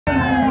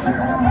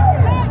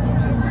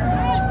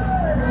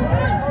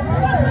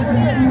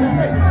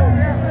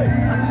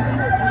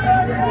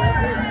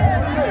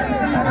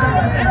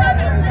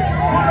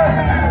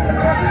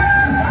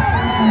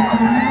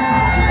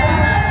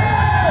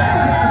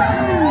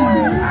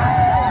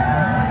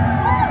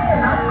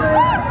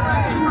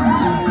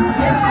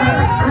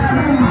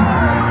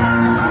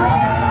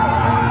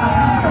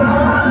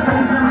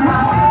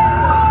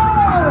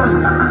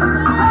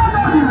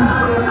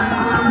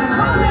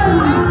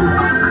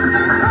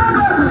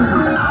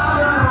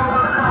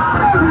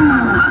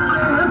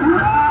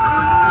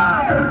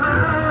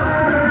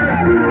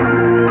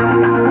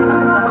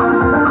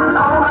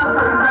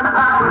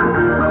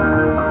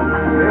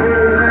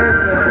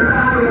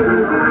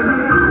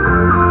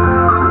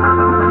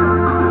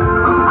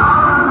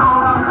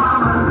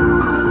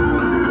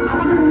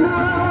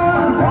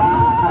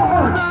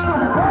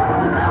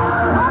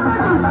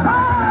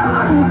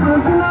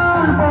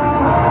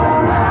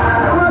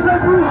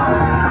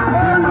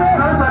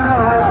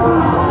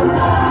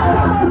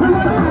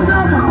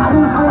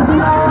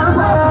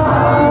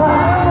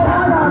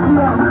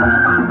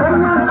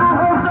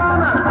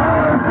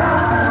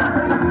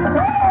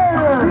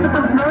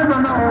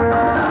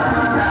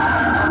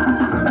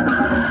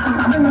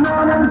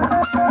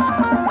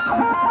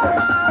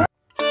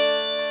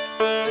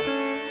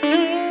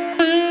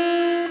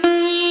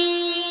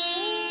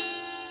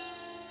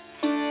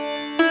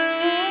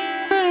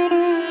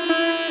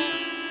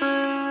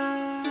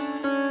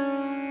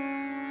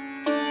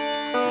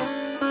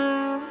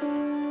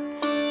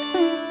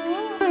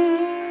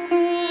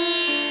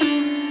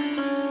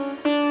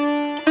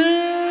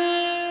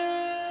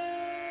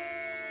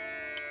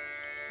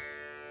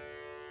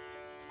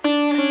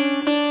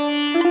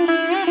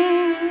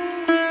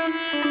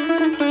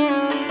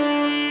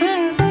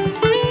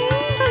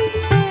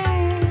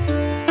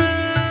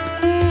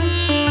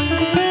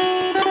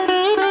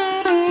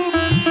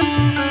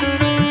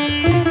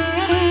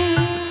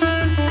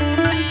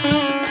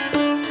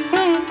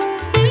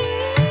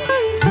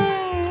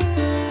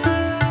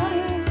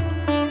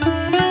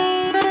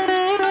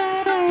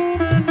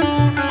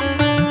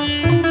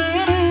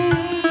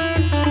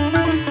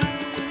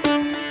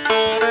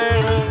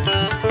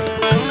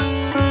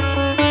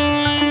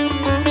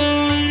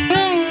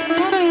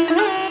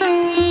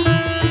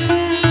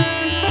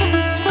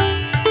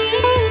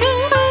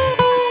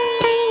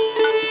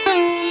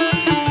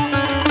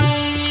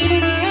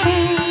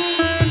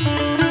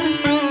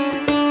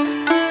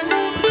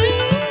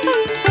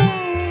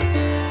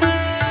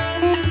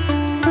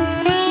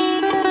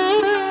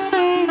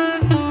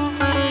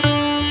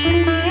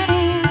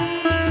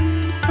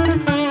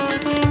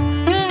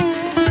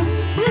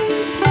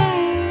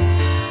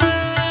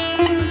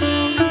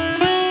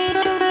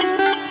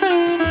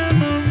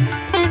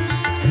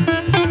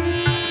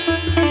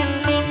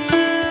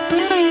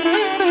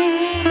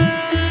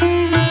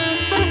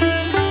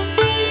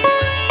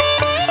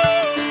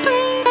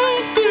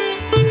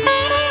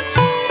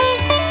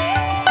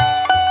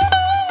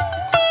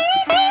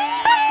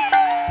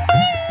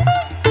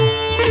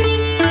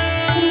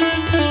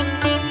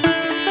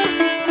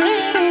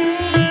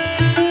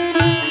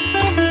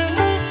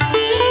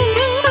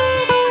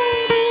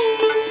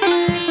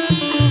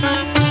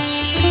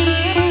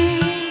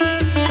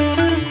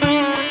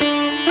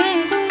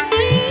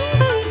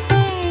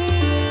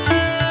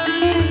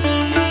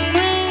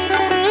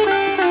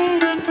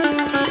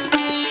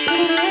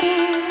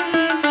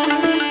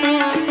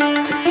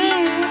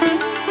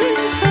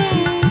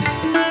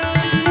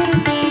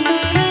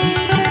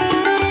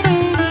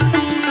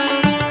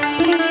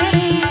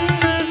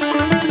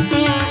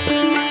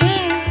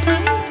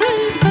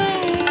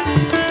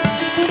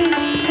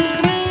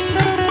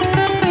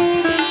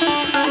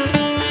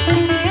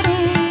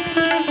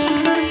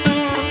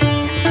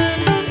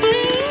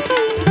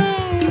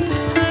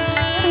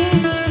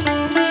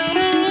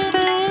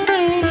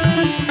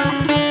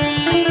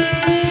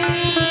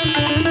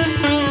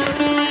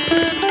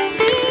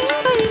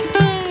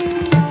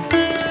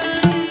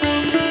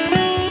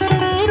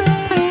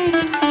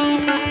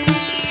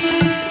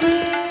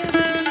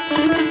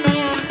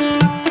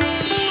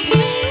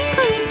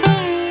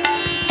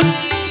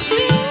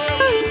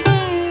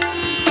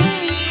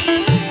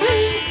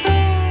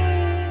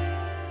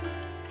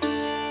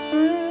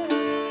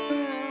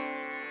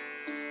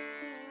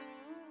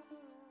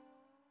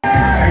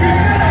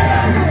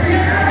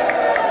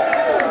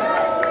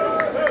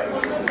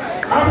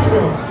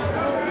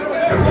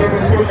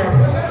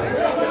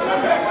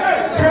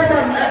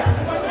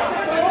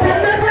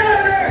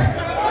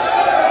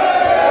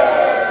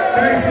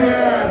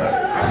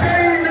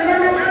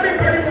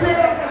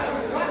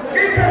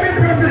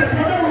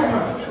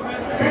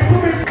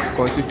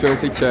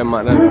Constituency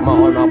chairman, my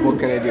honorable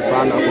Kennedy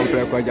Pana,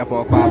 compare kwa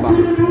Japan Kwaba.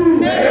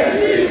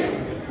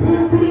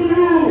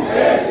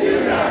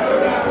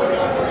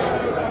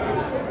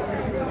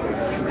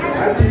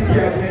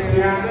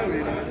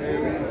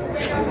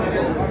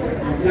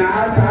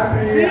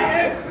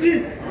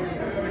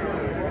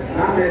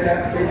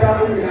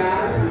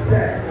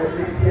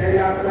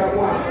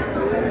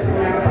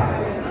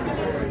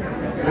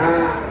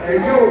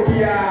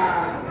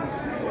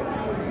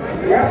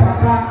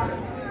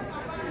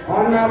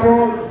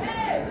 Honorable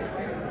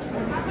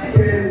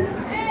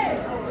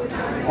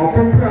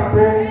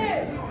Kintampo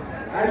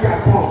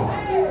Ayapon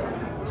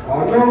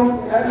Ono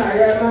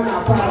Enayema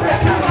Napala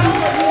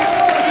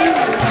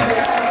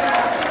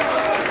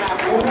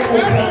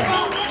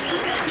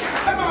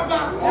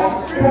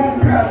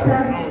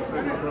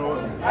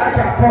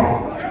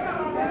Ayapon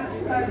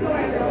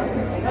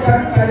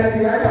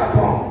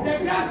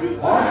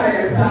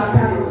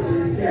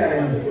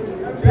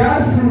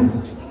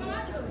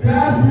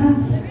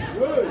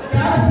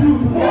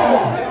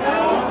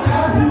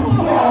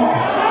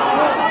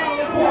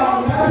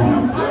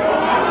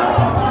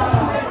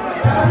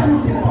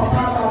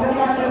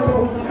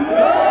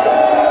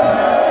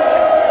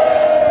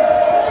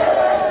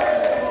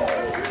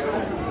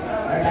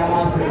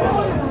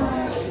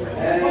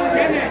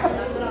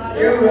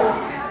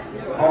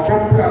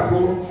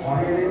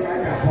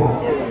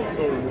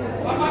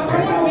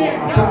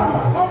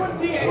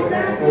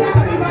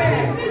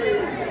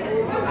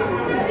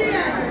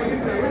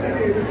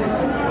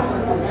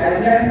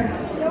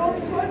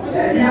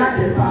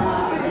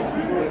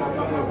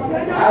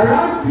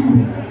around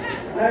 2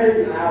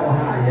 our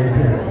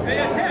high.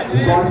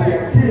 because the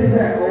kids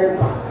are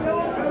over.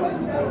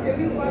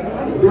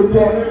 You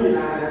don't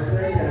know,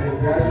 especially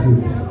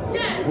grassroots.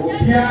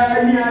 We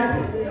are near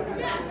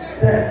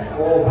set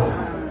over.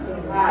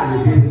 You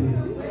didn't.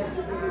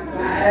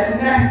 And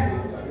then,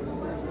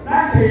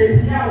 that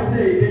is now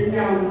saying,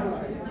 now,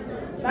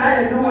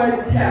 I know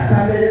what yes, I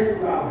made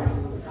 2 hours.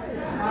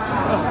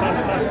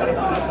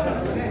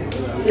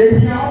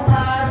 If you are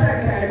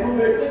passing, I will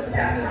make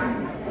yes,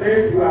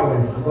 2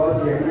 hours because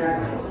you are near.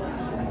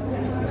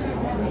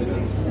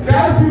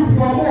 Grassroots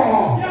for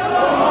more.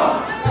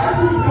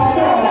 Grassroots for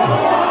more.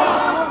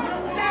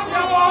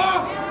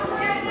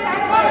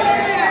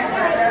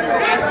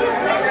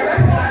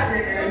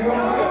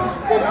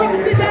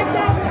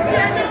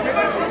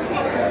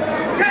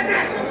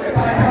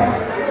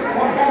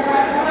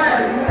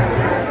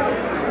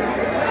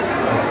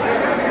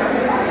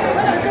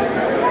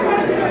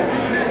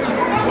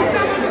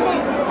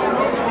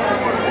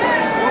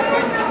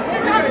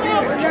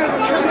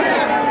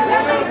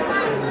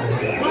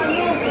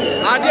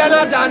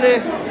 Adiana Dane.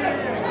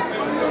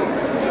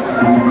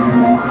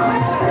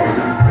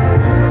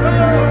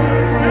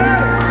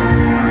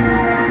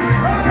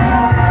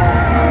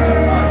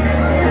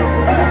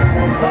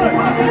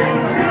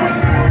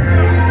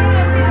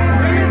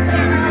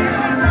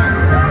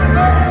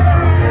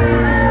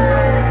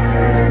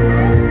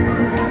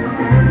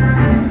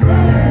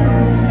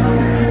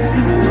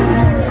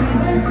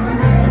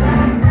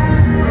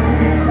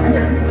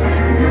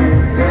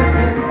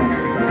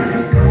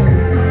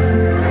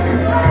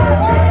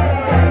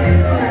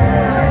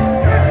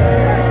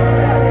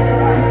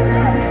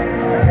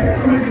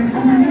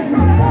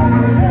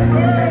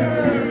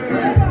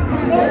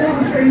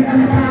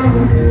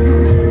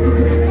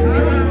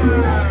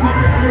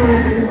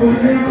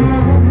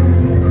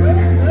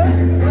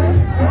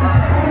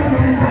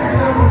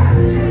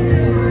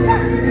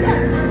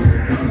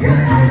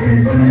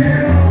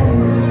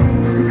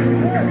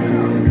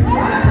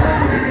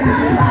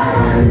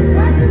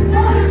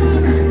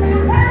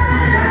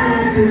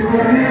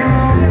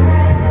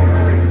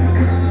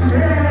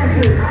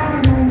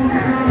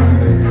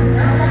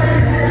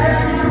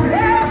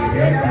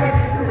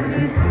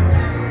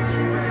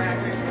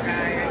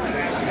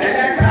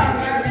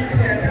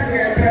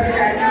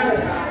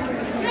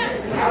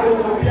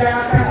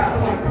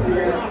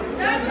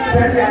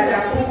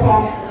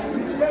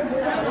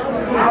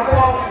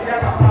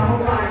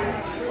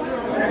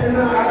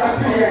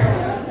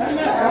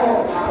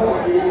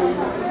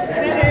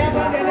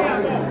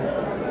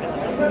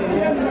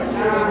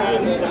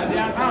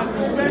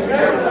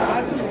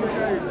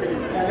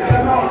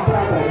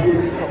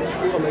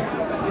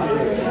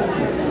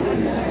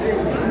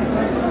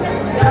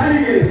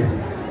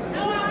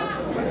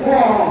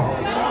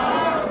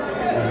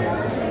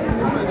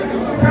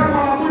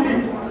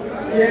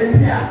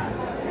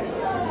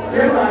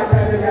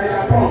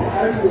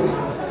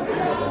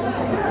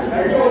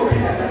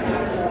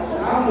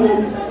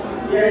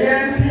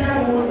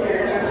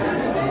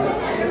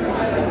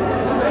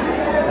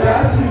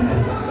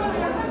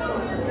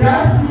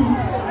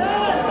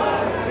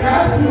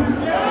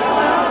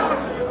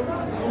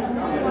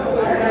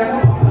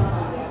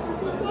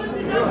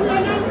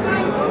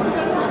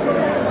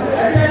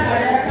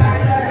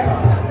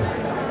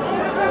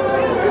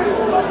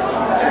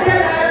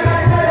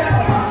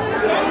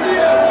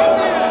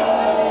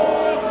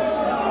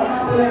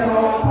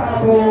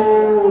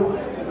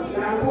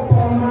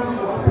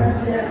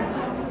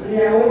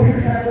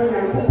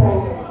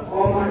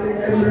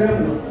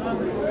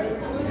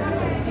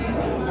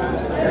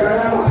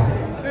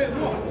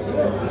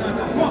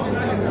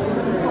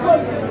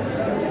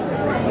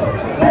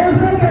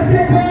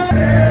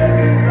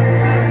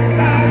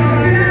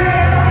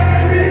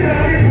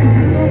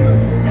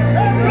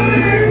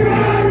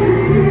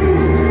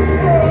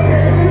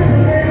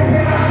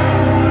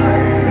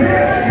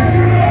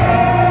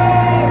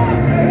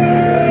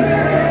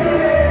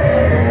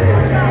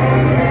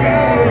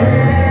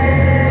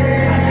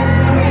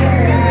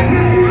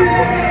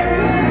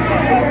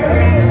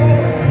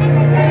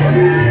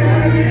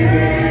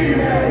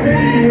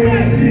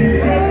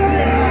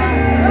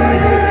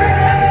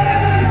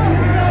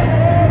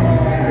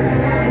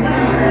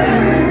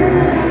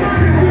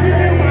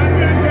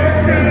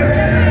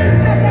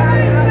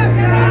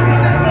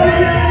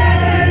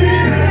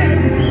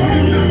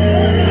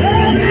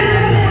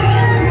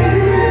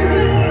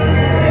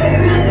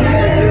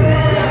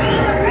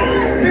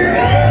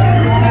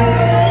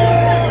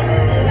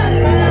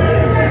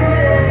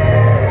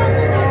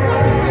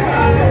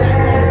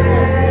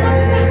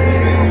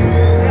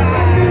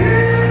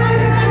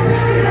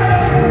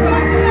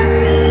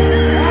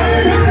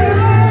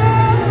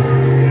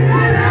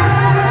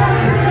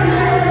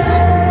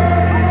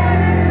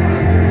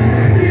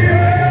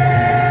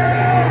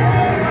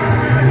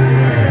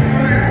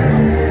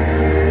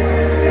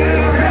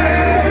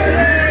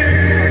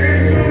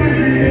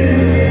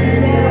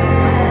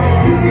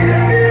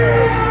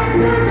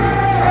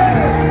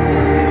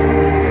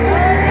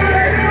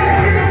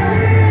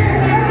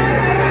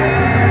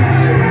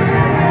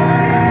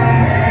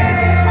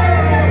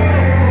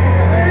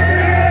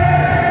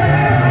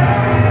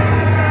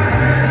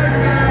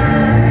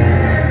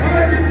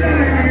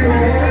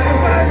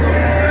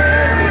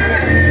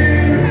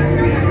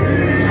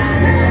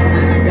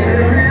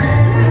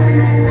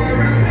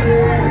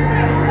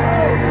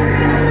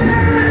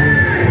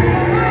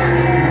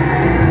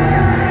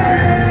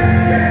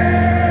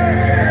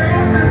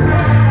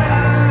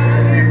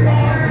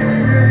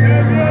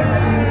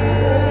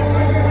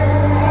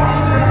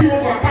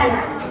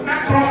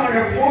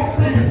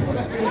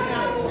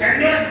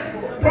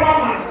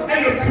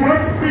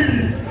 12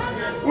 cities.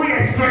 We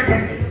are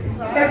strategists.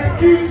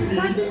 Excuse me,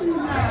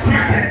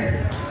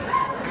 strategists.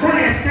 We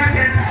are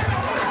strategists.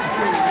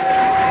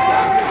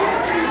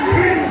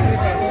 Please,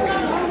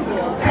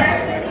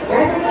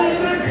 only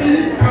the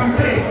clean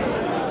campaign.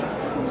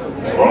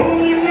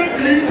 Only the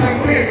clean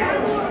campaign.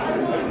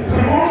 So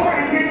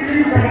only the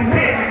clean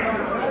campaign.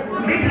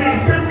 Make the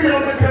assembly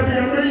of the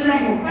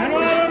Kabiyama.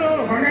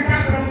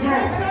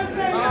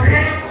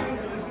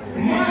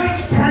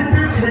 March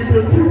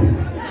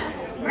 2022.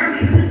 And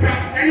you see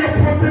that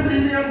 $40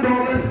 million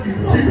in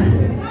cities.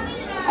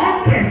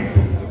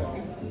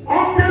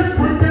 August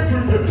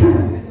 2022,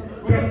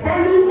 the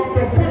value of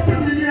the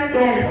 $40 million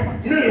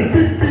is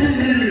 16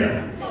 million.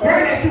 Why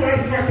don't you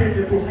have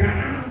strategies for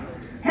Ghana?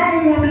 Mama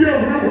will be a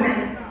woman.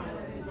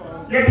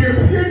 Yet the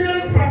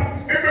experience of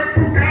every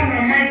book Ghana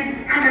mind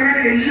and a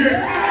year.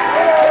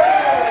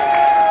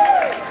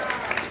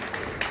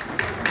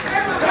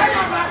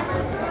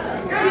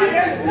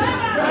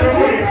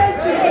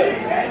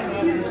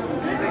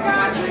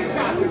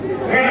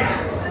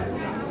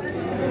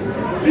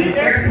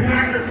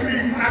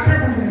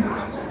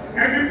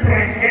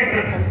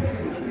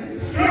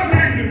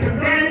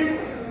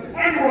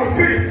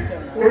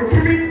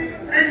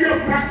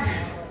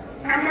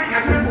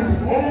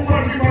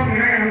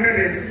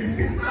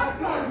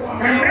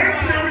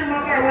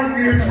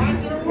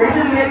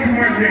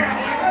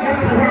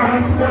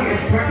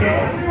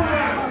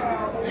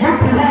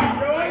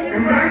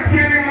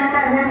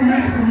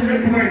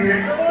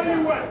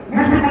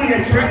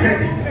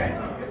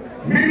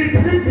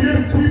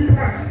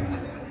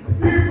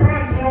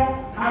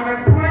 I'm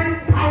employing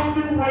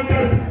 1,000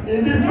 workers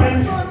in this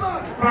country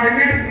by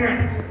next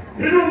month.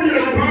 You don't need a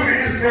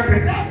government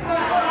strategy.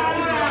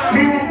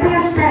 We will go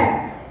store,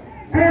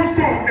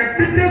 the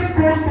biggest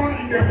coal store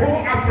in the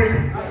whole Africa.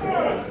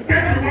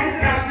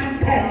 31,000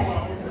 tons.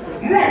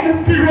 More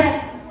Mutiro,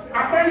 I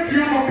bet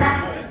you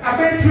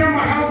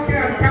my house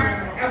care car,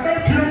 I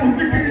bet you my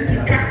security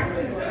car.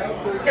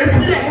 If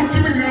we are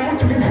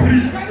Mutimi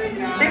free,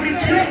 then we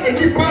can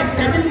equip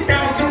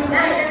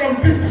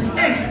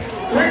 7,558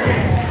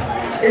 workers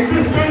in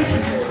this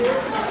country.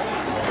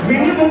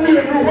 Minimum be a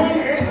one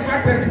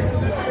strategist.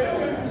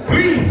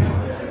 Please,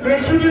 they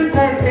shouldn't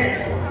go there.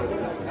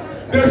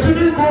 They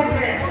shouldn't go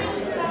there.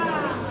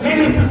 Let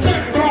me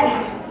say dollar.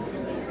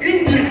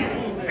 India,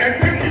 a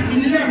Turkish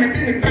India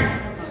Medina.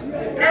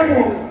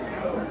 Ewo,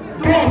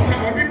 those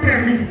are a big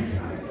premium.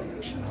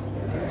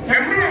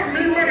 I'm not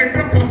member a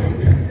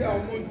deposit.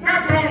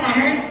 That dollar,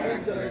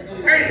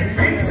 hey,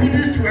 6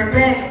 cities to a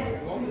dollar.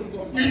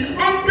 In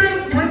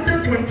August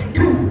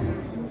 2022,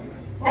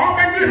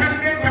 already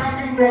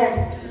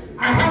 $100,000.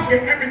 I have the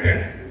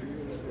evidence.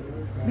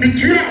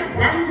 Between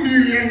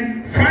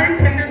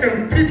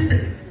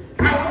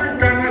 1,550,000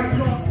 Ghana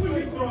cedis,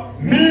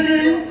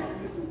 meaning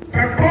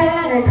the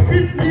dollar was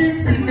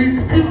 15 cedis,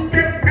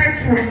 50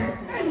 pesos.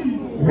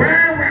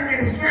 Where were the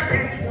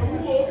strategies?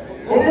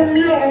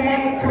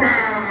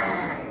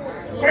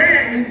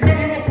 Where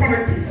internal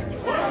politics?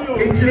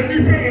 Until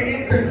this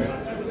intent.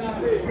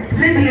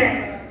 Media,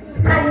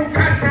 some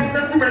cast on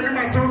the woman in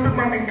social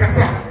man in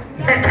Casa.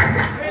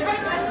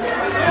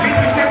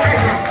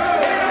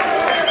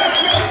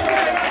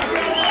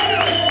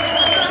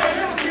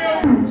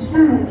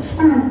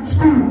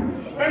 School.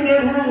 And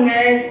then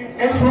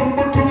as one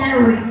bottom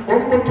Ari,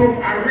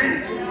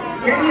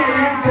 any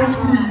young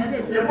school,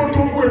 the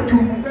bottom were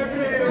two.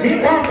 The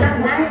one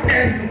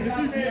person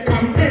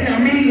campaign a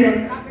million.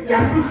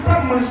 There's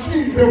some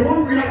machines that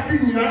won't be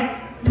asking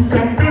to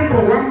campaign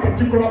for one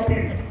particular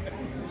person.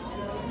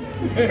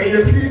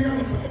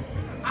 Experience.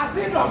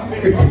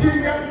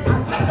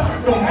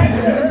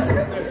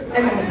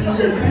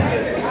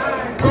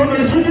 So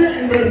they shouldn't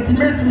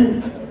underestimate me.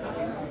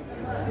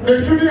 They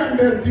shouldn't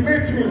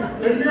underestimate me.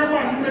 The new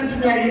one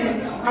mentioned here,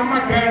 I'm a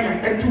Ghana,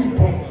 a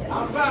Kintampo.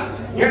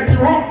 Yet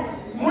you are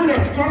more a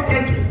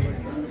strategist,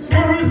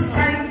 carry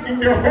site in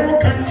the whole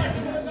country,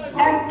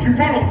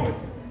 undeveloped.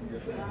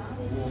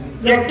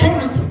 The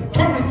tourism,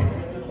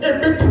 a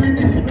bit to me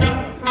this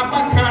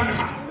Abakana,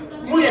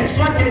 more a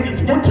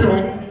strategist, Motio,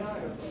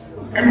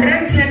 and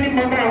mentioning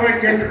Mama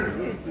Wagon.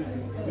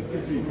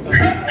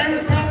 Help and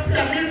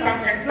Sassia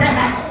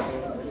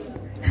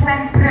from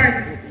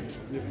Prague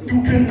to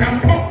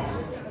Kintampo.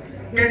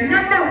 The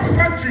number of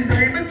factories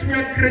are even to be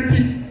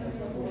creating.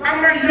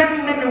 I'm a young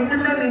men and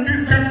women in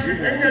this country,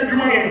 and you're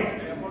doing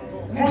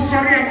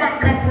Mosari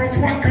about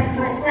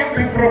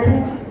Camprofu.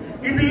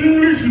 In the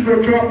English, you go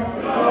job.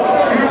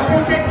 Your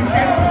pocket is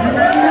empty. In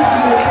the English,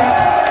 you go job.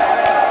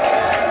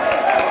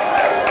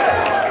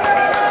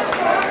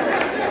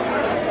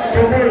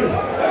 So, boy,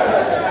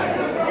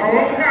 I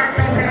want to have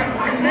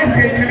a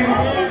message, you know.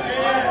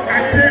 I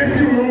tell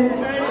you,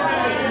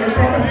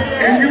 because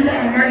you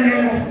are my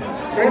young.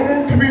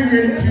 To be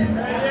in tea,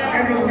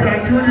 and I'm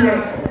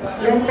graduating.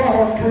 Young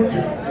power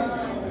project.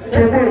 So,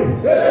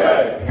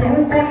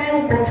 who come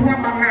out to a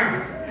man?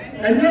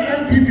 And your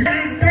MPP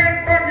is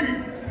dead body.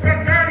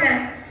 Satana,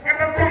 and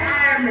the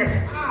IMF.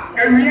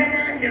 And we are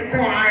not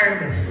call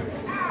IMF.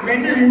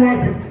 Many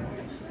wasn't.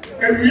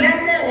 And we are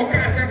more or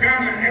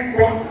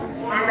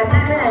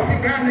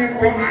more Ghana and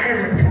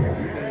IMF.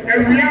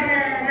 And we are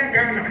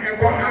Ghana and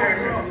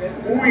IMF.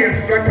 We are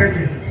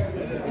strategists.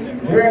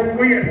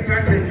 We are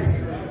strategists.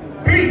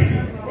 Please,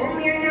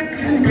 only a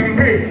clean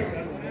campaign.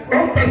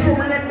 Don't pursue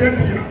my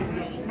dirty.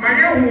 My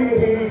own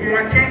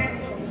watcher.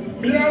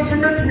 Me also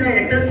making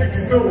a dirty to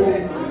so.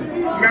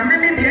 Now,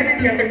 maybe the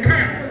enemy of the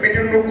car, with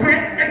the local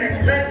and the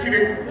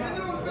treachery,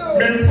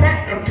 men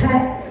fight a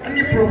trump and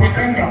the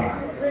propaganda.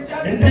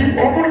 And the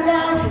over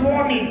last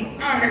warning,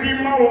 I'm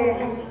in my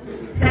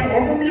own. So,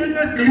 only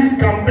a clean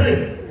campaign.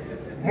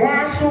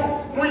 More so,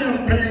 we are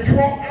paying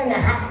for our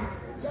heart.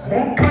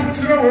 More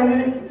country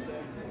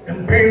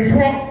and paying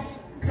for.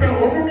 So,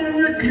 only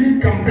a clean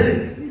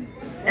campaign.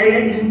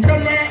 An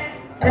internal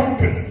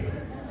contest.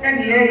 And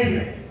the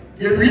area.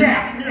 We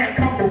are near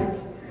couple.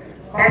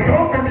 As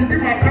all could be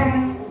my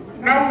tongue.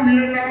 Now we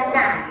are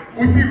now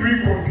we see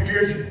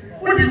reconciliation.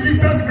 What did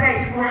Jesus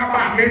Christ go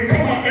about? They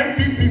come on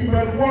MPP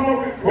but one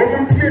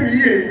of 10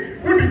 years.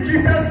 What did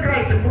Jesus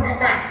Christ go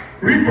about?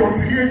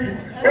 Reconciliation.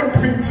 Don't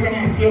mean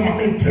Chamasia,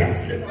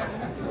 Mintiasia.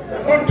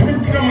 Don't mean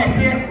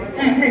Chamasia,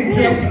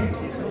 Mintiasia.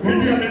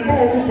 Media Mebo,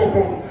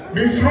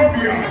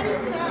 Misrobia.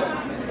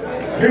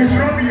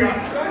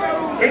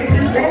 And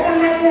you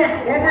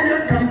over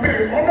your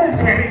campaign, almost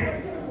Friday.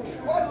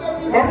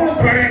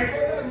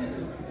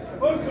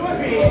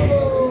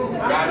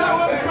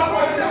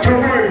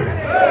 Choboy,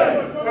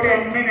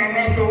 men are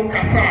not so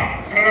cassa,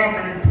 and I'm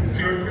going to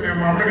see you in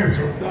my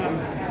ministry.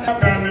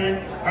 Adana,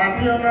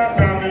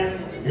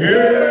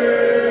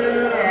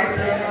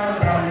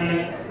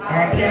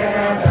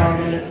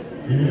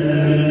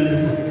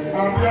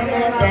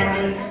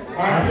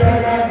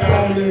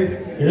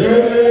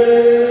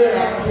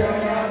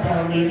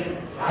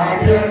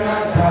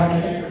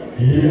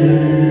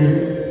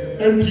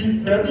 Enti,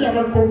 baby, I'm a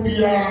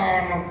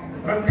copiano,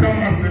 and come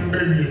as a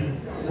baby.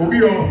 Obi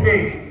on say,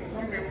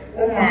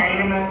 oh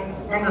my, I'm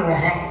a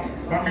hat,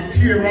 but the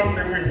tear was a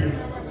wedding.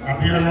 I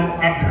didn't know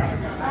Ada.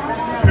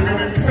 To be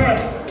said,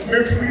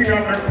 make free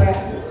have a call.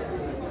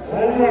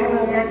 Oh,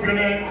 I'm not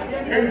gonna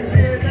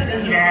see any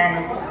ram.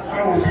 I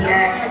will be a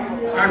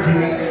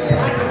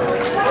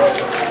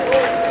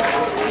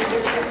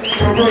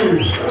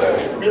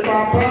if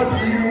our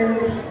party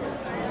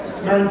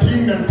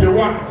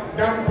 1991,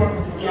 that one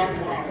was young.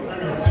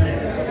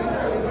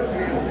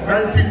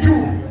 92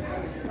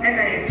 and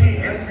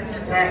 18 MPP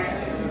party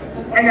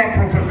and a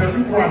Professor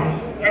Luwan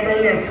and a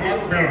flag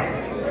bearer.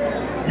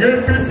 Ye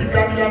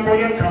basically a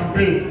boy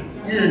campaign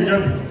near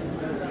Yabi.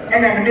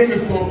 And I'm going to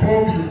stop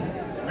Bobby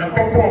and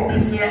couple of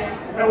this year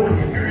that was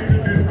security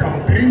discount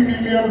 $3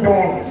 million.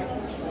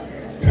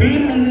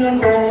 $3 million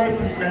in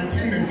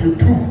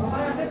 1992.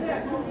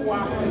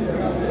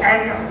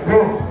 And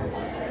go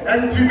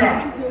and Tina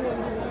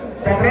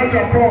the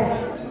brother Paul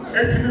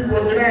Etimi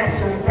Godina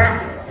Sumpa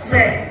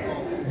say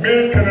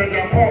make a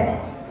Japan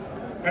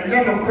and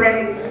young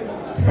friend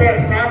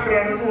says Sabra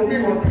will be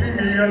 $3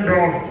 million.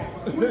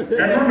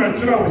 And no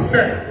natural will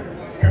say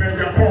can a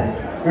Japan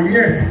when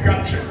yes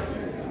catch it.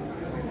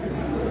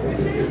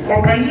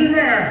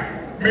 Opayina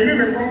many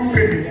the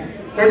company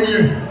on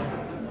you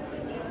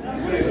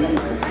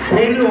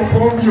when you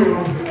oppose you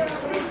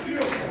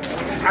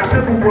I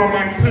take a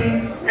woman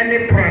any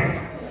plant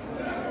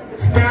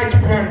starch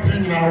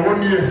planting now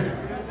 1 year.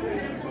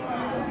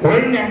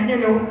 When I'm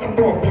going to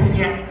above this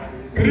year,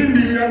 $3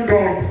 million,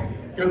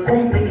 a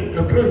company,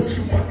 a friend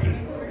super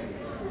king.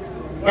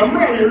 I'm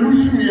not a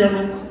loose and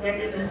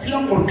if you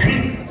have a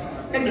tree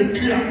and the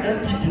tree and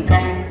empty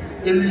become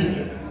every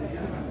year.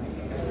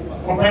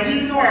 But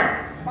you know,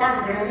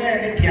 back when I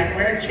had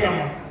a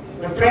chairman,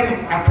 the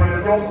friend after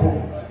a donko,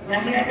 I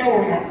made a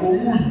woman or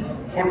we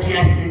or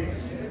Tiasi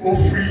or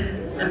free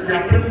and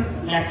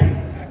grabbing Latin.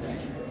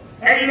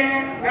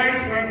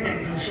 Vice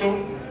President, so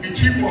the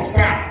Chief of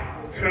Staff,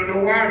 Fredo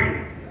Wari,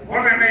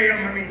 one and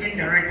Managing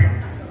Director,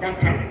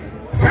 Dr.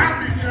 Sam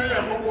this year,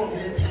 I'm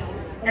meeting,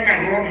 and I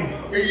run is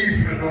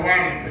Fredo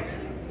Wari.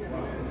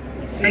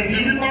 And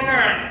Jimmy Mama,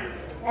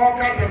 all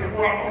kinds of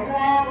people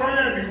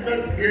are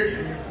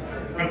investigation.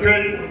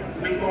 Okay,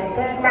 Mr.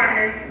 Pompa,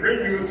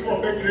 radio for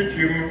the church,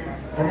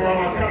 or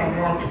more kind of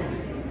water.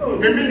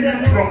 Maybe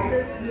not drop,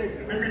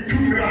 maybe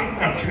 2 grams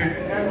matches.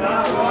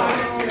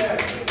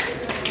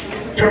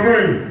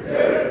 Choboy.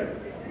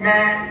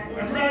 Now,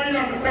 the man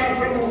of the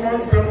castle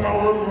wants some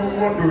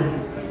more doing.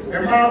 The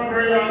man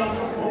prayers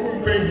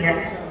won't pay him.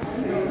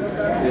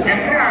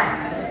 And now,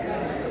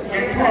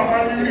 and to a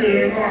body,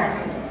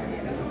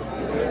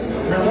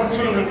 the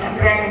watching the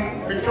ground,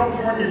 the chop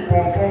money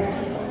conform.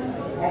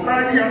 Or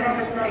maybe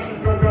another class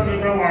says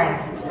another one.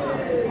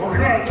 Or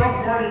here, chop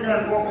money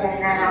that go from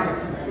my hand.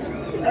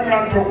 And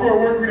I'm to go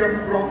away with them,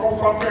 block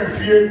off up and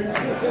fear.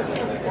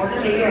 Or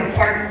in the year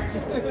fight.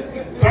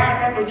 So I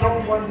have a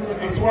job money with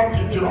the SWAT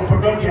team to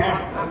open the job.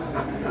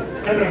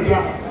 And the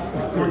job,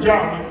 the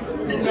job,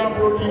 in your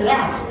broken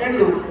heart, and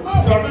look,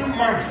 7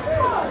 months.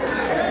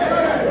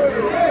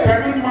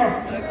 7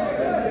 months.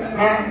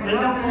 Now, they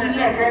don't really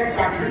have very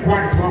back to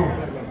quite home.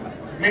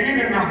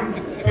 Many of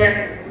them say,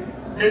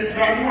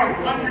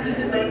 one, I'm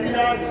going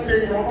to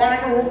say, your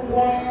Bible,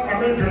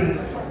 I'm doing.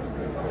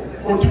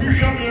 What you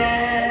should be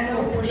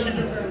pushing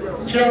it.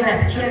 Cheer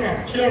up, cheer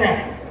up, cheer up.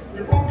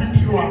 The book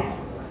is you are.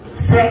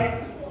 Sir,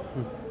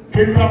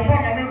 Kintampo, I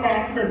remember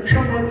the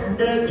trouble in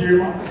the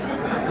game.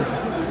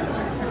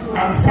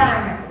 And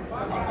Sana,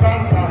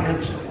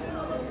 Sandwich.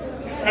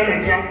 And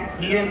again,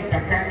 the end of the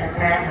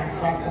grand and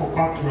Sako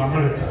back to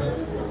America.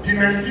 In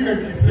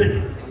 1986,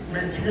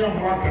 Nigerian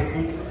workers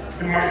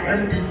in my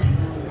MDP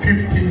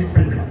 15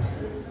 pickups.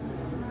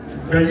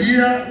 The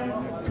year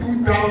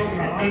 2000,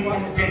 I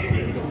made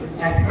testing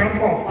as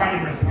member of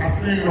parliament,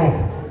 as in law,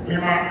 in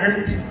my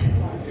MDP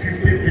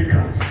 50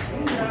 pickups.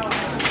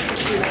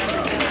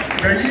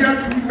 The year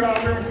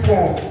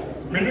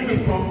 2004, my name is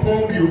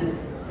Kintampo,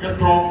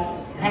 get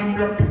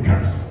 100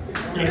 pickups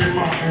in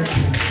my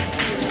MDP.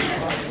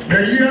 The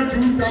year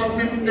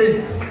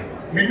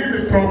 2008, my name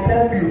is Kintampo,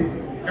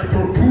 get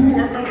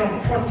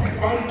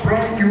 245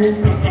 brand new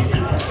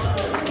pickups.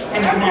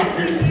 And I'm not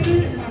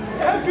getting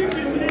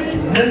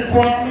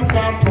Nekwa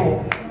Misato,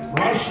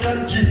 Russian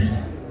Jeeps,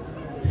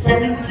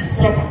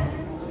 77.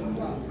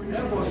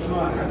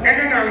 And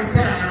then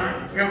Ansana,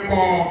 you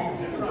call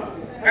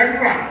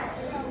Edward,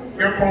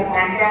 you call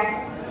Banda,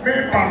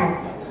 Mepano,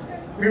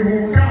 who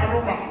can't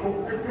know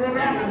the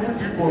program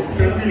of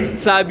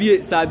Sabie.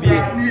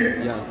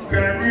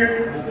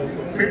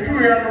 The 2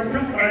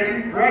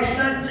 years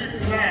Russian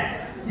Jeeps now,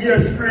 near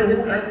spray who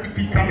MPP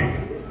colors.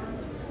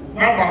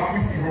 Now, back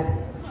with you.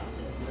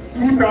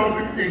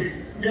 2008,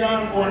 they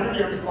are going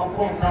to be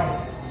compound.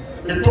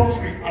 The top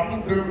three are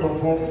not built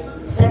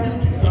of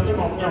 77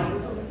 of them,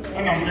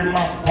 and I'm the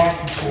man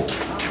party for.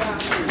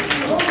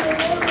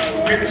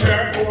 They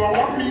check over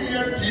 1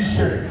 million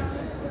t-shirts.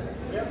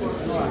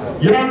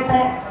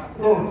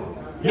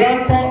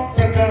 Yanko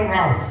second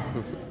round.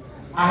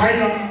 I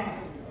hire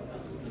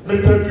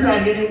Mr.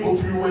 Triahini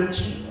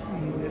Ofiwenchi,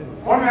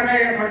 one of the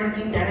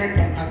managing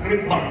director at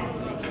Great Bank,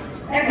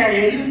 and I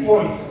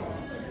invoice.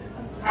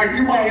 I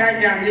give my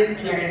eye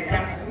to a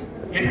car,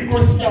 and it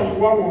goes to a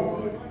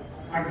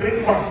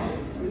great bank.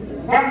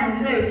 But you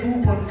made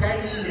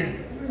 2.5 million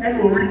and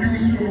will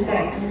reduce you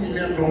about $2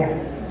 million.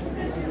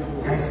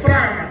 And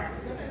Sana,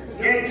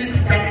 they just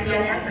coming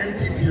down and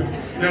NPP,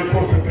 they'll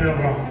cost a pair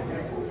round.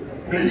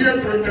 The year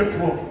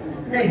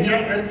 2012, they hear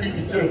NPP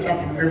church up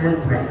in the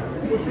Membrane.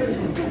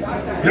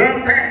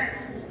 Young man,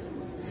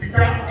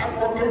 Sika, I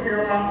got to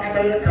hear my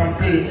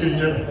campaign in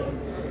here.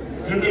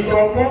 To the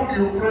support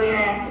you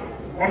prayer.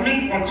 Only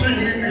or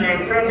changing your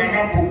friend and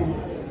Apple.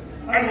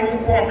 I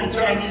don't call the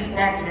Chinese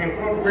partner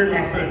from where I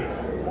said,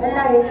 oh,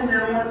 my woman,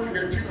 want to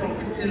the tune of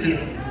 2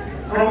 million.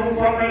 From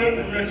family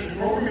election,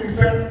 woman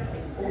said,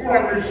 oh, I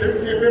wish you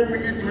say we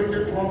need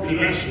 2012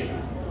 election.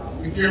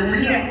 It's a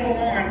winning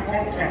and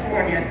contract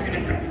for the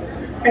activity.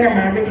 And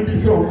I'm going to be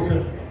so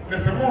said,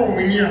 there's a more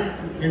winner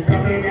in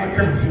Saturday that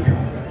comes here.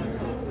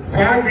 So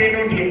I made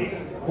no day,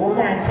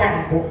 woman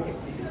farm,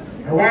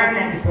 a wine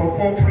of Mr.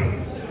 Pomfrey.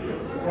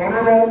 Or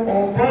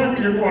find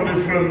me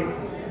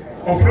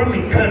or from me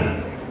can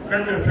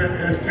let us say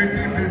a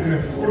strictly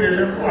business. Or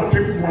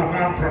take one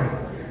apron.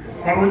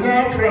 But when you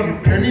are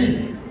from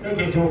Kenny, let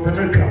us open a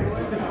account.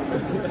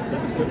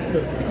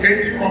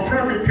 Getting or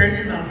from me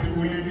Kenny and see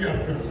will lead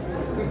yourself.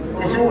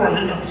 Also, I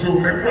am so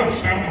make a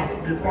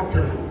sham the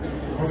bottom.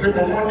 I say,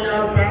 but money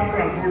are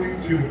Sandra going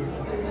to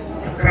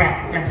a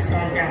crap and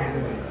Sandra.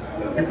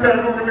 The girl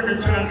over the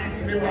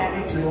Chinese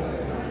neighborhood.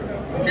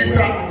 This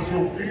also,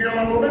 in your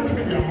moment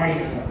in your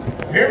mind,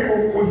 they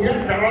will hear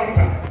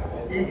character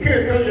in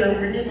case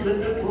we need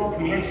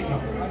 2012 election.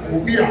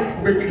 Will be a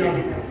big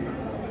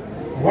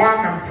one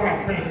and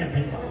 5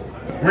 penny.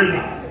 Well,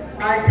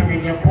 I can in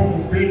Japan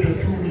will pay the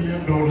 $2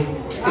 million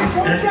if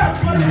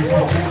MPP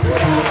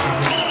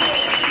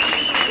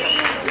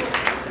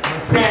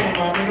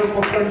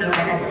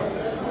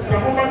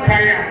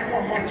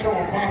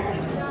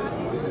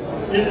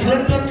in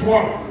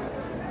 2012,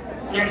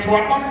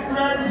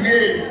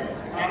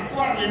 and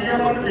son in your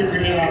money be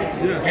there,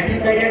 and he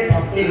may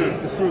campaign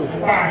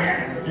and buy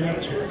it.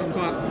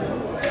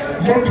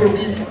 Motor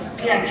me,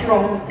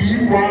 Yatron,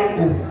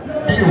 BYO,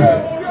 BO,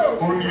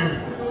 on you.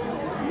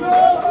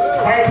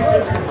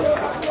 Bicycles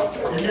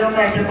in your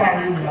money buy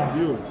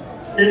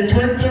in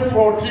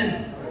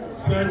 2014,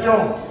 Sir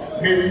John,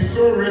 may he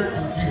so rest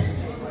in peace.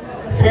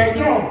 Sir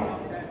John,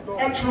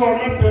 actually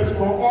let us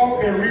go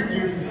all the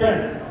regions, he said,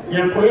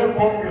 Yakoya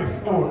Congress,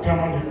 no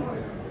Tamale.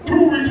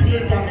 2 weeks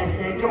later,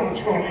 Mr. John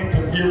Chon let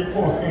the game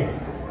course say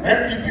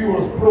MPP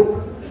was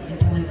broke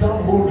until we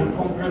can't hold the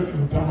Congress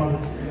in Tamale.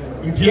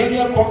 In the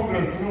area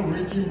Congress,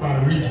 region by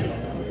region.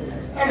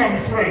 And I'm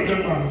afraid,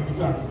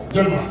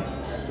 General,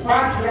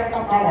 party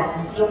after power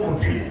in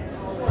Fiamotree,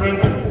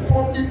 President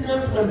before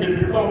businessmen they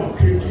develop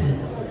creativity.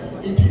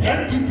 In the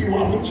MPP,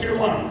 one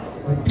chairman,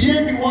 the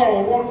BND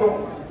or Wando,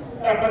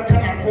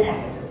 Abakanakoma,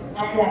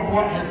 and one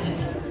more MPP,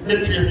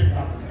 make years.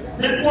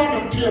 Make one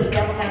of tears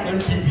come on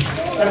MPP,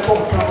 and for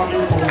Tamale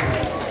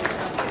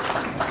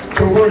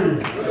Congress.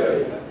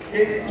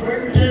 In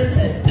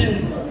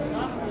 2016,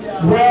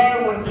 where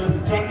were the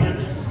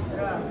strategies?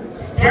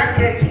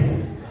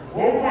 strategies.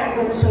 Oh, one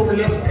of so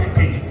many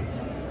strategies.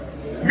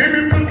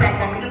 Maybe pick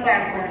up on the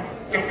background,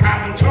 the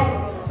private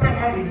job,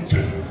 someone in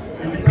jail.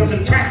 It is on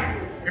the child.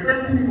 The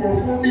baby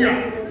of phobia.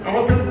 I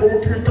wasn't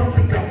going to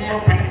topic of my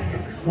party.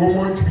 Who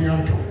want to be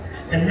on top.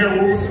 And there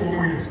was so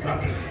many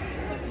strategies.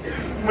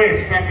 Where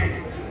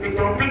strategy? The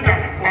topic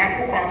of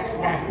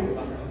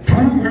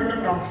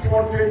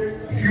 240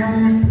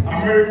 used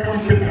American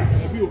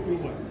pickups.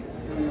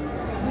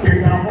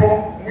 Kintampo,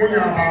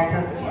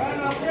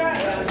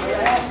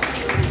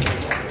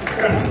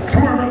 yes,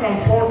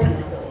 240.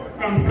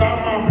 And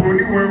some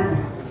Brody well,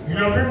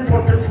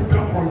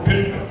 1140-footer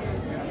containers.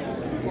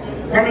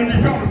 I mean, this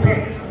is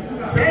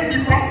say the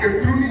part of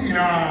doing in I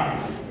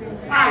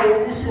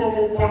also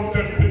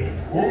contested.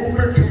 Who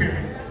bet to me?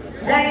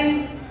 Why?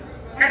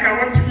 And I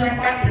want to get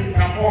back in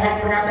Tampo,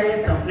 have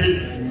rather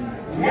campaign.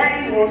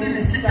 Why only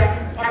the sitter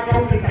at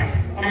topic?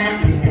 I'm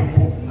not in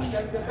Tampo.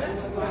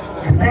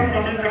 The son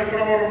of the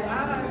Catamoro.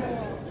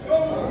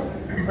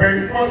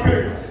 Very close.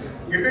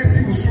 The best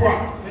in Usua.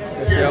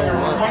 Yes,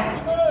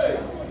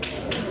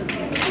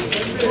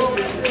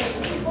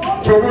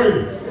 Joy.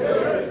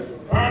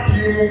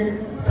 Party,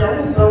 Sao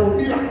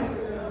Bia,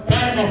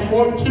 time of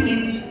 4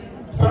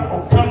 minutes, some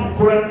of come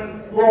grab,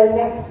 go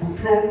walk to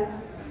throw.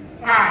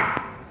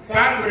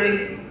 Sabre,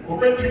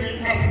 obetini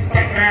assist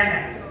Ghana.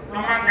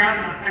 Mama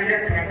Ghana, I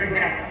hear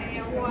Crabera.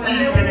 We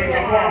can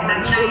get one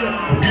material.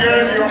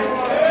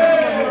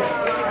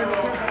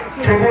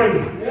 Joy.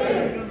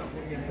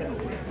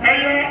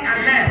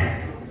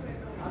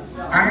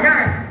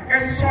 Anas,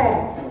 and so,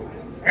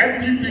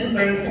 MPP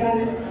by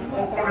phone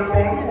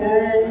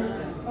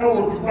of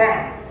Dubai.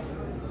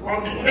 On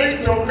the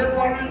 8th of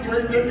February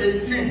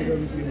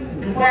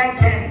 2018, Dubai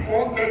time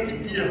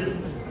 4:30 p.m.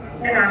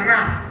 In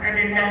Anas and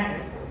in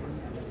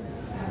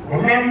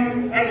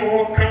and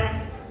Walker,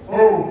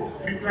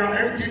 because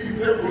MPP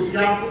said was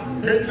young,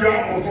 the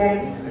job of them,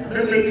 the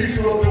making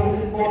sure so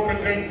we go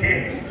second 10.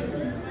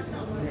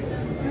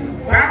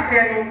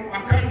 Sample, I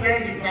can't tell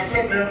you, I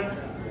said them,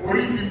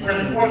 police in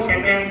enforce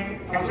them,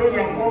 I saw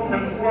the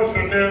government enforce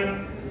them,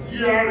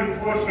 GR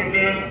enforce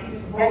them,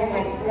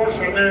 Boston enforce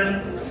them,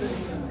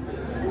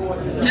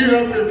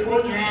 GF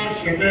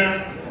enforce them.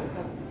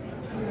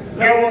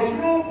 There was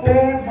no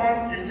bold man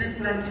in this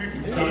country to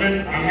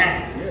challenge Anas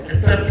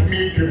except me,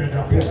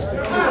 Kintampo.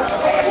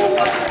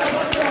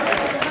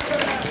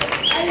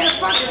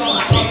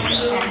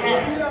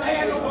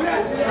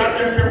 That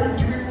is the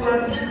ultimate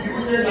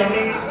people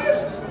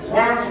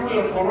once we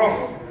are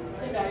corrupt.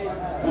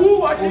 Who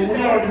are the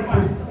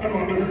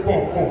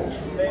court?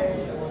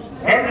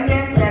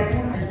 Evidence are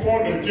put before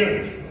the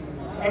judge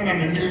and an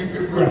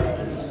inquest.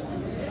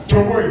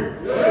 Joy,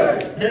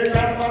 they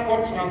can't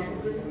watch us.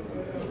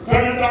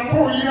 Kintampo,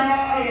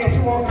 yes,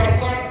 one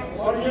casa,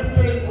 or you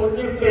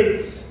say,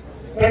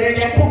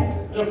 Kintampo,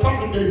 the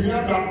family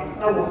here that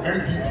our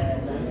MPP.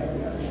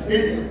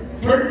 In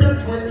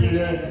 2020,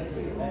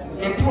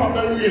 the 2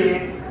 other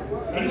years,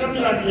 and then we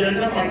are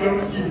the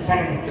majority in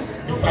Parliament.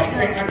 It's our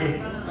second day.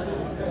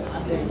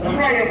 And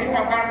now you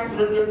talk about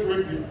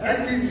 2020,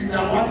 NDC is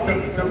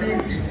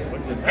 137 seats,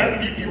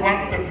 MPP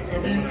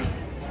 137 seats.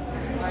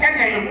 And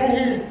I go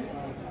home.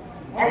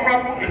 I'm not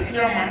going to see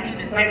my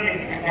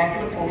independence and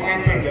answer for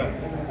myself.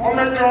 On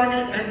my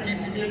journey,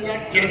 MPP is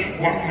not just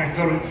one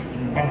majority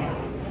in Parliament.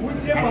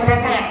 As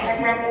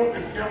I'm not going to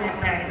see my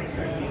kind of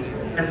say.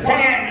 The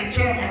choir, the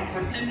chairman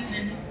for city,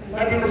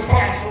 and the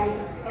fossil,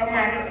 a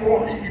man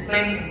called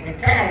independence, a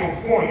cow of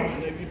boy.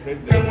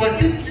 So was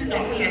it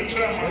that we are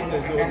chairman of the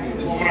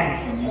program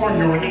on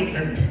your name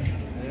MPP?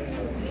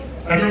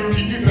 And on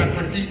TDs and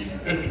the city,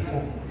 Esipo.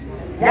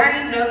 Why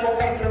never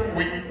custom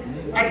way?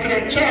 Actually,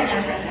 the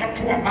chairman of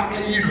Matuaba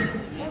Hill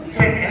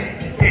said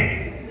MP said,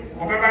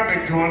 whatever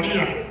the journey,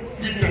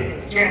 he said,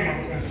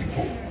 chairman of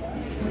Esipo.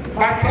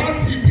 But some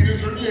city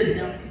is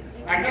here.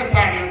 I guess I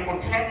am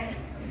contract.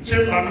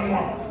 Chamber no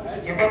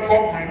the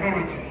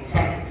minority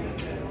side.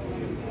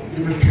 To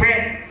be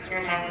fair,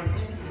 chairman of the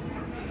city,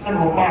 and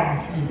Obama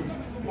fee,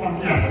 one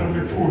year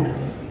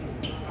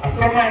 72. As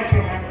someone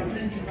chairman of the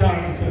city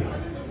down said,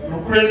 no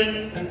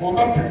credit and go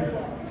back.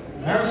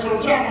 And so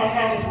chairman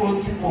now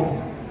was for,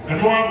 and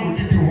one who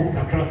did you hook a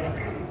crack.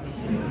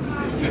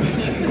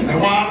 The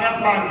one that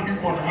bag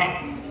before her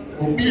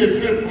will be a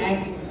simple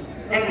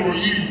and will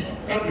yield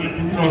every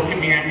no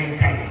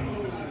semi-American.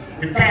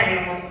 The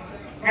time.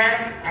 I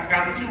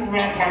can see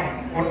one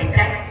on the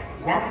cap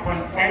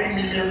 1.5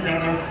 million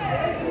Ghana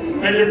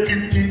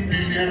cedis, 15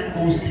 billion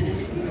OCs.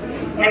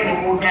 And the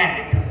more that,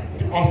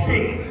 or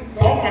say,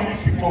 someone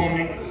is from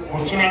me,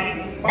 or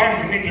China,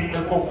 bank making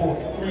the cocoa,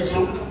 so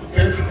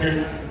says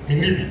in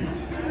Libya.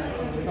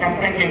 I'm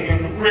catching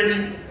them ready,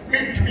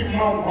 make to me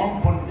more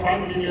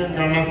 1.5 million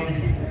Ghana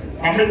cedis.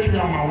 I'm making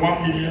them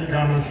 1 million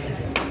Ghana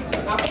cedis.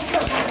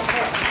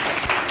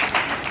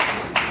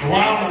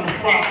 While on the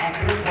far, I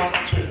bring one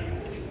check.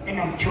 And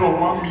I'm sure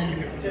 1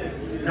 million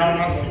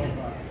Ghana city,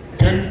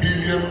 10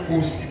 billion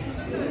OCs.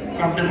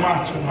 I'm the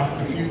march of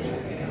the city.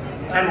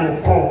 And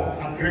we'll call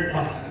a great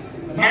man.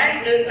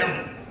 9 a.m.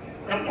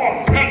 and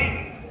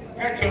 10.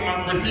 Nature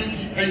man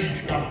Basinti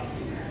Ayiska.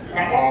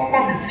 Now all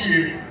Bobby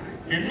fear,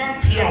 and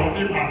not tear or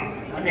neighbor,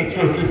 and the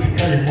church is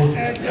very good.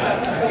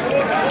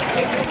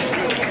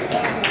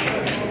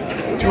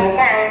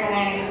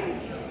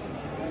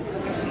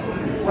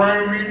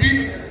 When we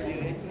did,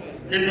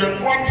 if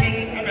you're watching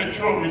and a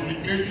true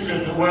resignation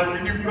letter, when we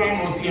did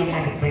ground was here,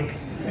 man,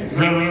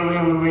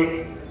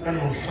 and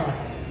no sign.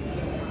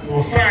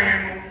 No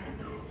sign,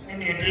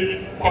 and you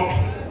did copy,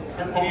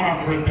 and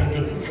command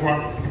president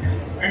before,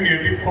 and you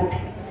did copy,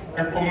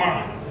 and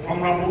command,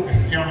 honorable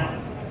Siama,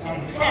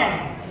 and son,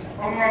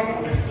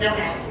 honorable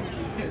Siama,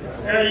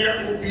 area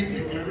open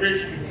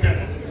declaration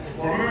said,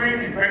 for more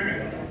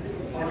independent,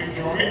 for the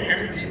Johnny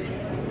MPP,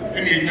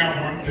 and you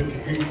now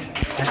 138.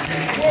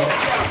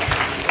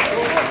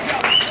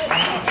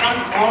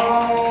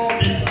 All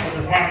these for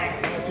the party.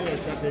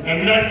 And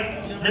then,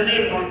 maybe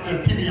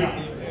contesting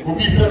will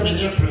be some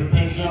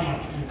presidential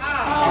material. I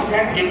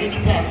can't tell you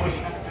this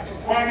question.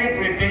 One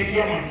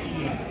presidential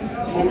material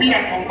will be a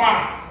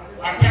combat.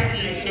 I can't be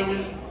a show.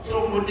 So,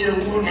 would be a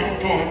woman out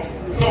toy.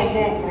 So,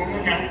 more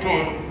pronoun out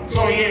toy.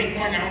 So, yeah,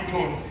 man out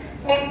toy.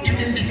 What do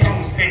you be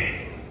some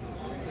say?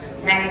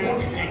 Now, what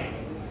to say?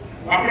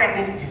 I'm not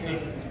going to say.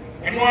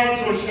 And once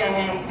you share,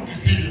 good to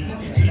see you,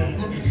 good to see you,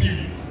 good to see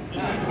you.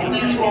 And we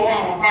saw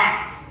our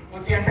back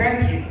was a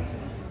brandy.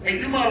 And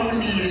you might win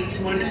me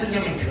when you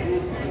begin to show.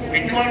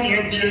 And you want to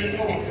be a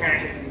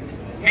prayer.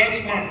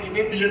 Next month, you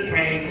may be a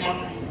prayer.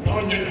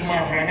 Don't get my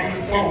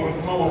brother forward,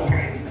 no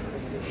prayer.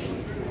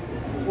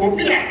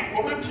 Obia,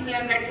 Obetimia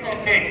National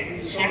said,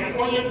 sorry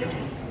for you.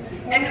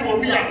 And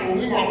Obia, who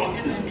was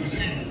good to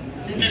see you.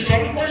 It is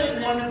sorry for you,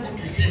 money good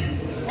to see you.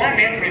 On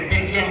their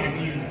presidential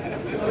material.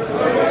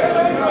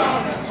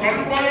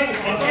 Sorry for you,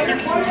 money good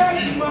to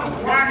see you.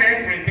 On their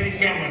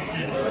presidential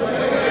material.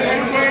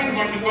 Sorry for you,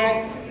 money go.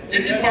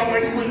 If you are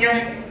going to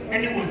young, and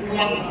you will come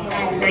up, I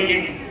will buy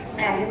it. I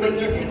will buy it,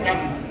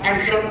 I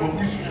shall go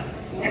with you.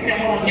 And the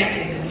more young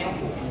and young.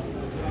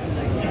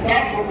 It's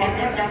our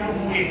propaganda no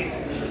way.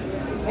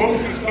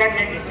 Homes is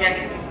strategy.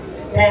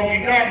 For the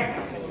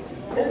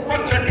government,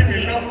 what checking the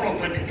level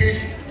of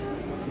education,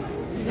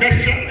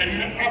 nation and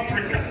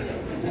Africa,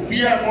 will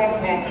be about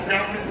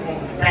propaganda for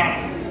the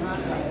government.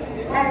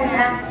 Our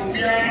man will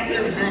be a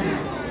room.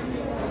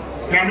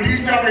 Matthew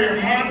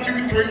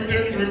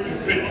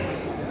 20:26.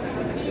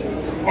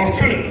 Or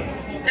say,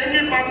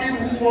 anybody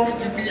who wants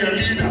to be a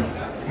leader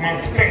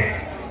must first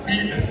be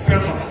a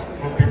servant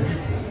of the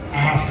people. I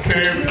have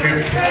served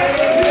them.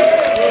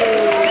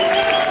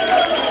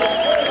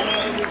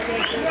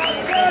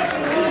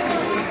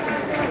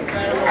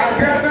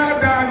 Adena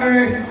Dane,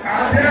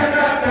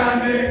 Adena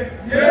Dane,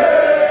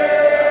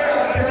 yeah,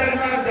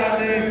 Adena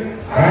Dane,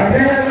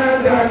 Adena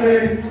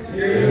Dane,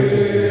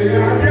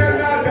 yeah,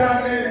 Adena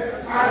Dane,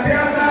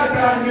 Adena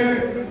Dane,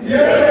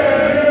 yeah.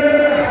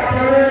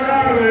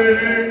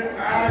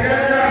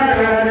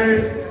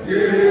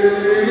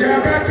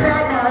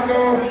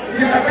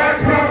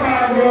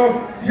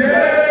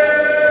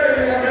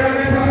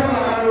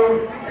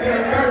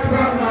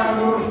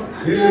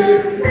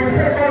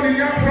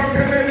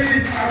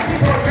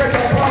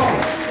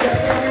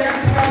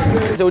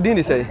 What did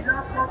he say?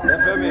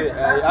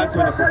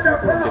 Anthony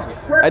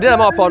Kofi. I didn't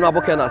know about no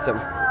book and ask him.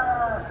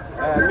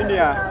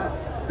 Minia,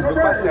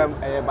 because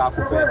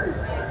Bakupe.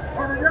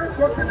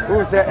 Who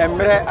said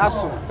Emre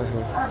Asu,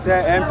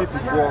 say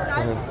MPP4.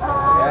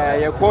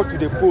 You go to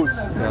the polls.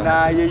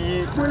 Now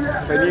ye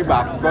penny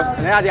back because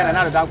now they are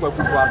another down for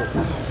Kufuado.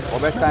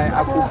 Obesan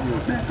Akubu.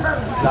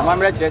 The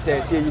Mamre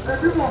says, see,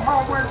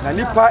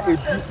 Nanipa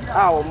edu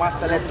our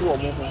master to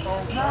Omo.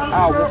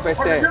 Our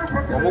person,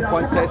 Omo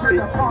contesting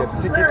the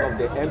ticket of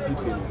the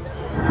MPP.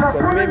 So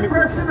maybe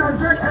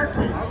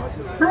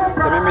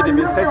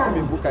the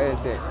Sesame book I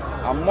say,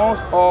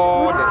 amongst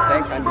all the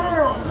 10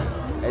 candidates,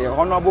 a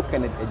honorable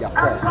candidate,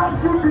 Japan,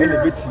 and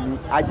a bit me,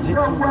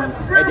 Ajitu,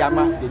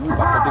 Ediama, the new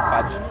Patriotic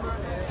Party.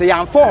 Say,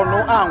 I'm for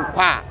no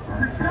power.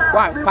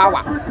 One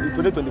power in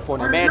 2024,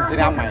 the man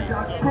drama.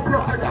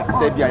 After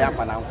said, I am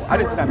for now. I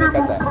didn't make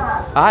us.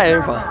 I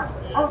am for.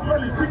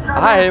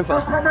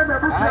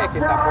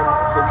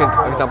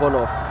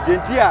 Kintampo.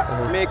 Gentia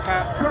make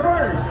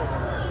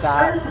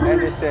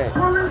and they say,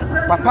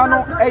 Papa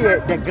no,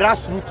 the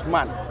grassroots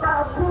man.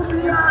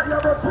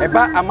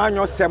 Eba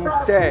Amanyo Sem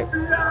say,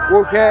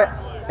 okay,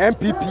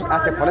 MPP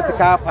as a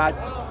political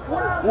party.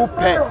 Who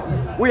pay?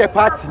 We a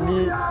party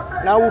ni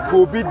now who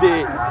could be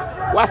the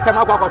what's the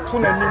matter of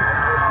tuning?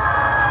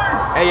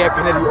 A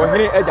penalty or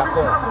here a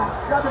Japan.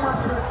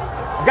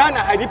 Ghana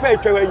had the pay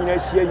to in a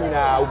share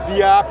now,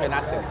 Bia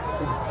Penasset,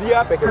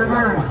 Bia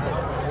Peccamas.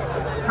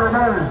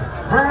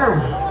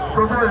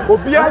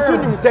 Obia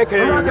soon second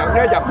in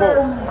Japan.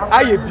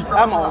 I be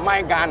among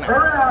my Ghana.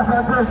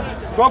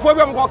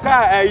 Conform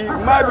Coca,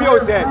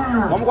 Mabio said,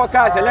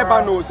 Momcoca,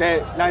 Lebanon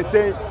said, Nancy,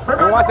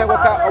 and once I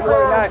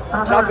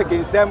got traffic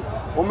in some.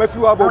 O me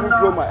fiwa bo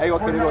mufloma e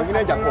yokenelo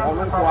hina Japan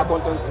on ko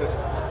akonton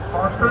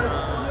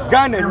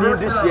Ghana need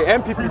this year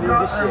MPP need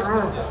this year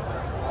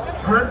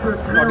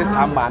no this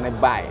amane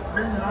buy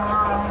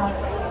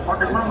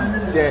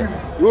say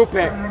you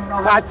pay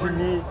party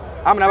ni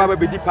amna baba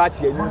be di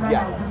party enu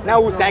dia na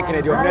wo sign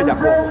Kennedy Ohene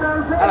Japan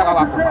ala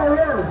baba ko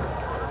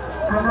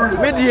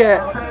me die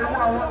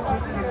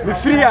me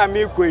free a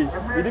me koi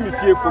me di me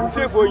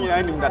fiefo nyina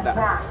anim dada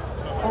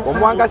wo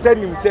mo anga se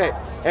nim se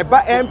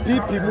eba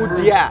MPP mu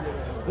dia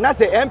na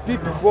se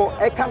MPP fo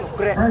e ka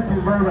nokre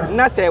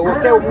na se wo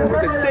se wo mu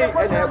se sei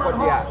e na e ko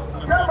dia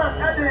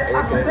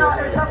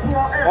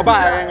oba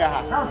ayenga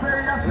ha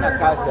na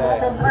ka se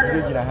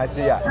direjina ha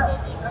se ya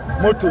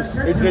motos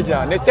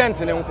direjina ne sent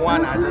ne nko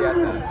ana age ya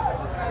se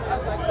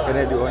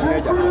Kennedy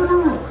Ohene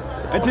Japan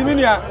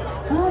antiminia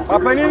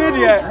papa ni ni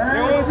de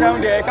ne won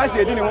sound de ka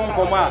se edi ne won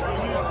koma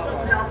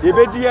de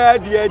be dia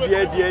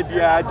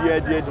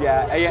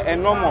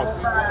enormous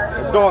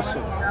dosu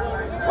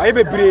why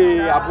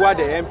bebre aboa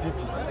de MPP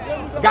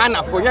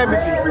Ghana for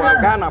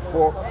MPP Ghana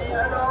for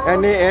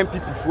any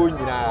MPP for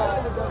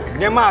nyina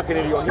ne ma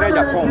Kennedy Ohene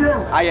Japan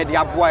aye de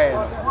aboa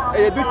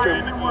e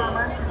bitwam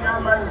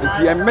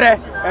nti emre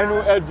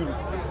enu aduru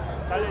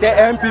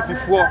say MPP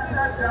for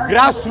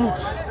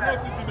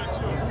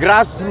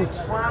grassroots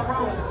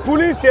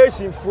police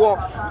station for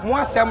mo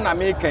asem na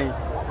mekan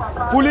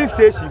police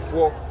station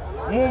for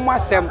mo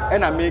masem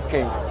na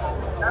mekan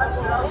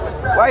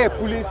why a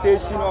police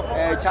station of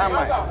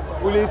chairman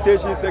police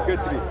station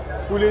secretary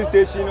police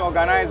station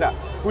organizer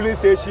police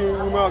station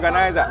women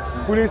organizer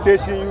police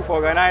station youth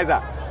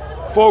organizer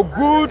for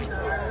good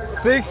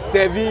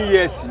 6-7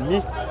 years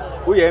ni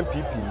we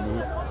MPP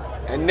ni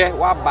and then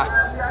waba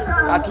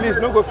at least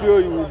no go feel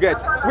you will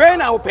get when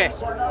na pay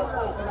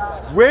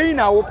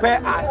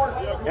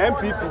as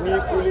MPP ni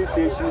police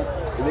station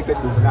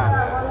executive na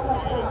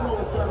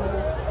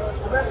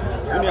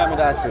ni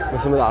amidase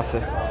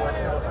musimidase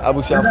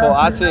abushafo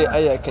ase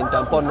eye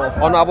Kintampo North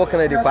honorable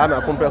Kennedy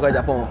Ohene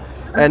Japan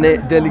ene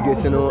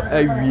delegates no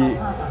awie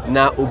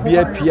na obi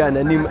apia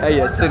nanim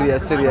eye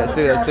serious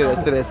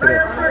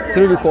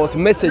because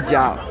message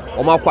a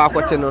omakwa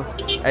akote no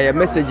eye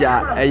message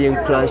a eye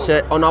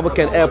nkranhye honorable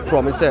Ken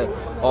promise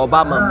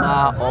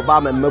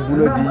Obama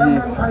mabuno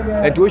di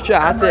eto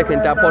hwa ase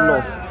Kintampo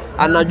North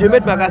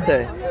anajumet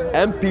magase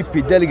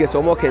MPP delegates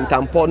omo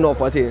Kintampo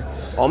North ase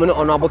omo no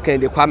honorable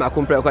Kennedy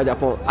Ohene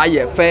Japan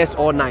aye first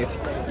all night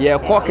ye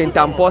call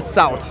Kintampo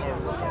South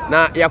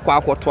na ye kwa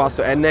akoto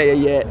aso ene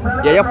ye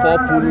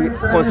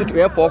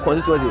 4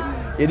 constituency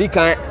yedi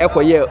kan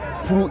ekoye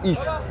Pru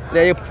East na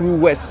ye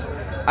Pru West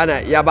ana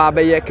ya ba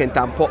be ye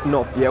Kintampo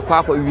North ye kwa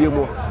akwa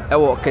wiemu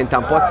ewo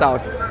Kintampo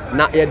South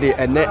na ye de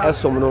ene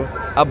esom no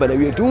abana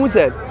wi tu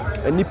said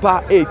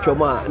nipa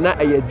etwoma na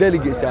eye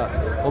delegates a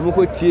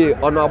omuko tie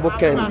honorable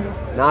Ken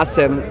na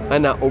asem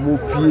na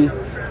omupie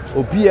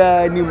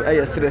obia nim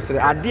eye sere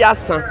ade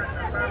asa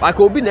like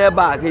obi na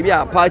eba ke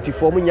bia party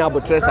form nya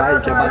abotre sa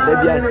ntwe ba da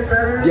bia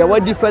they were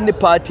different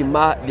party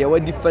ma they were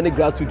different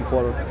grassroots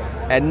for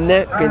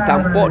enne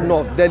Kintampo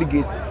North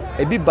delegates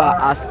ebi ba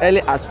as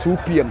early as 2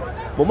 p.m.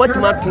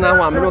 Momatima tena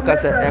ho ameno ka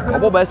se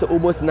oboba se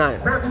almost 9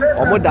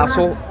 omo da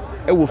so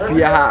e wo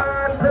fie ha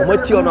omo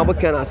ti ono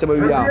aboken asema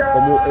wi a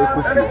omo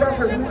ekofie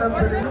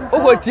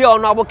ogo ti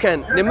ono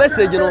aboken the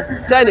message no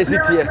say na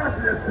sitie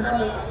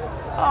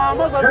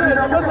most I say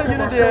the message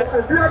you there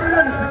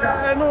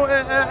no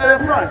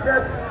fine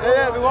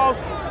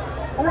because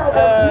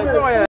so